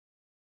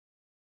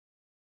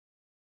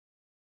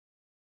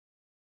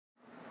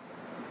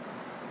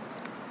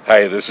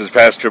Hi, this is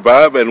Pastor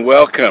Bob, and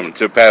welcome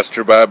to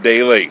Pastor Bob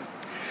Daily.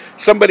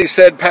 Somebody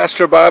said,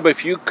 Pastor Bob,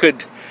 if you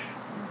could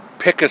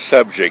pick a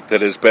subject that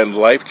has been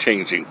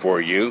life-changing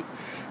for you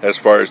as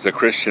far as the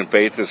Christian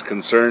faith is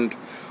concerned,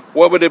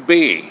 what would it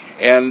be?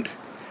 And,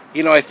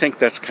 I think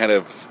that's kind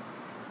of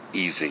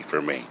easy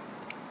for me.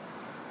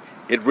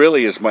 It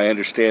really is my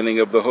understanding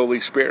of the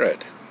Holy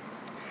Spirit.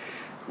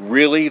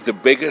 Really, the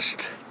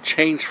biggest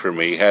change for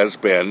me has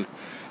been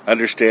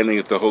understanding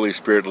that the Holy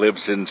Spirit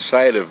lives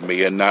inside of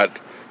me and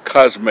not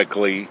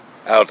cosmically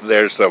out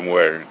there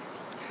somewhere.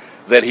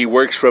 That He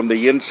works from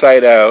the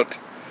inside out,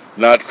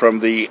 not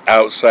from the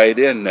outside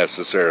in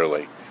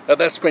necessarily. Now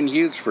that's been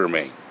huge for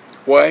me.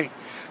 Why?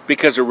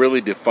 Because it really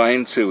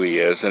defines who He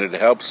is, and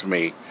it helps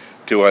me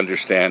to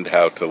understand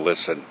how to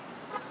listen.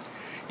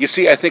 You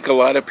see, I think a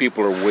lot of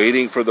people are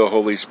waiting for the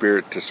Holy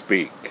Spirit to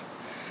speak.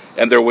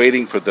 And they're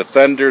waiting for the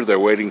thunder, they're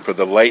waiting for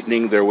the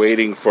lightning, they're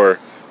waiting for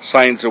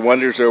signs and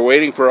wonders, they're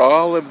waiting for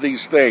all of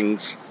these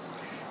things.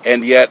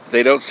 And yet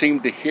they don't seem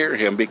to hear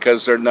Him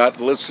because they're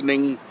not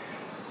listening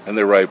in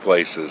the right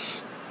places.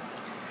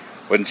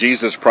 When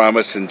Jesus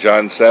promised in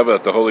John 7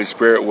 that the Holy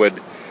Spirit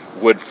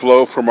would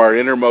flow from our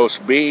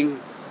innermost being,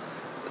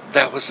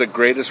 that was the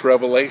greatest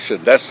revelation.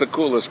 That's the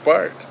coolest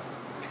part.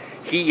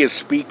 He is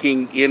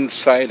speaking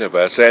inside of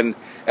us. And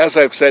as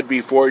I've said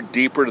before,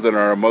 deeper than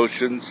our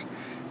emotions,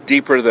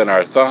 deeper than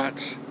our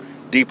thoughts,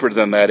 deeper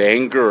than that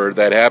anger or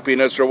that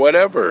happiness or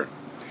whatever.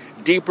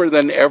 Deeper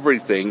than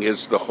everything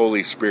is the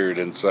Holy Spirit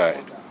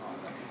inside.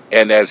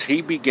 And as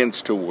He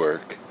begins to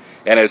work,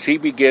 and as He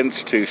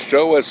begins to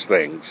show us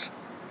things,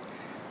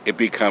 it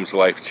becomes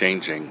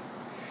life-changing.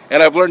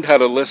 And I've learned how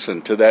to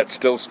listen to that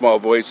still small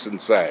voice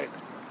inside.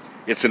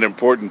 It's an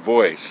important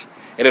voice,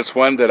 and it's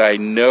one that I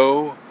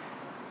know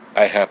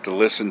I have to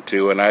listen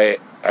to, and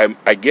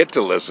I get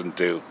to listen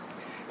to,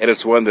 and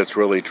it's one that's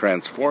really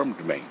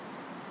transformed me.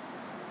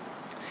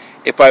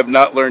 If I've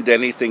not learned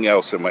anything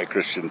else in my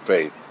Christian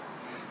faith,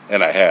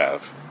 and I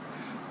have,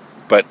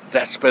 but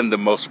that's been the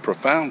most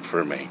profound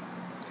for me,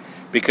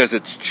 because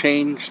it's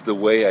changed the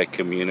way I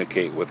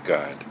communicate with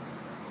God.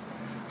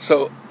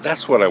 So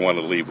that's what I want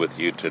to leave with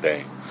you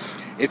today.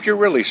 If you're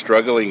really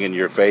struggling in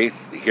your faith,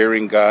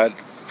 hearing God,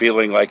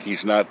 feeling like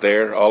He's not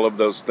there, all of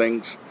those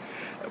things,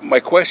 my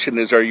question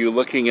is, are you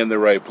looking in the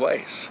right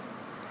place?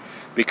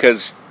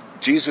 Because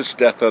Jesus'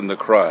 death on the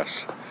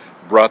cross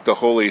brought the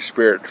Holy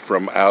Spirit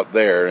from out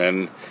there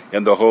and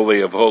in the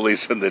Holy of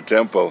Holies in the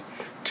temple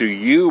to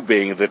you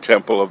being the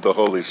temple of the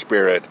Holy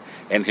Spirit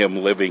and Him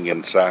living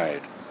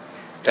inside.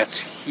 That's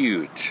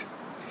huge.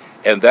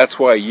 And that's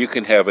why you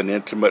can have an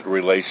intimate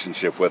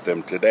relationship with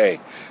Him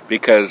today,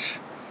 because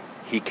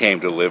He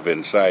came to live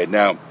inside.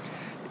 Now,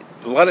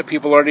 a lot of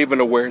people aren't even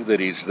aware that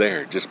He's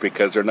there just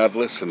because they're not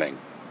listening.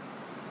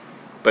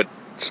 But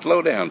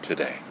slow down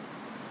today.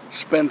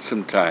 Spend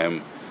some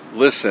time,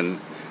 listen,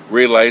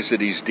 realize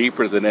that He's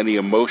deeper than any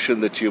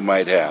emotion that you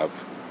might have,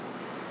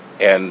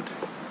 and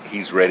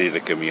He's ready to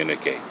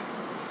communicate.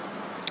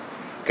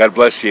 God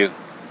bless you.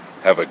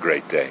 Have a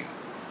great day.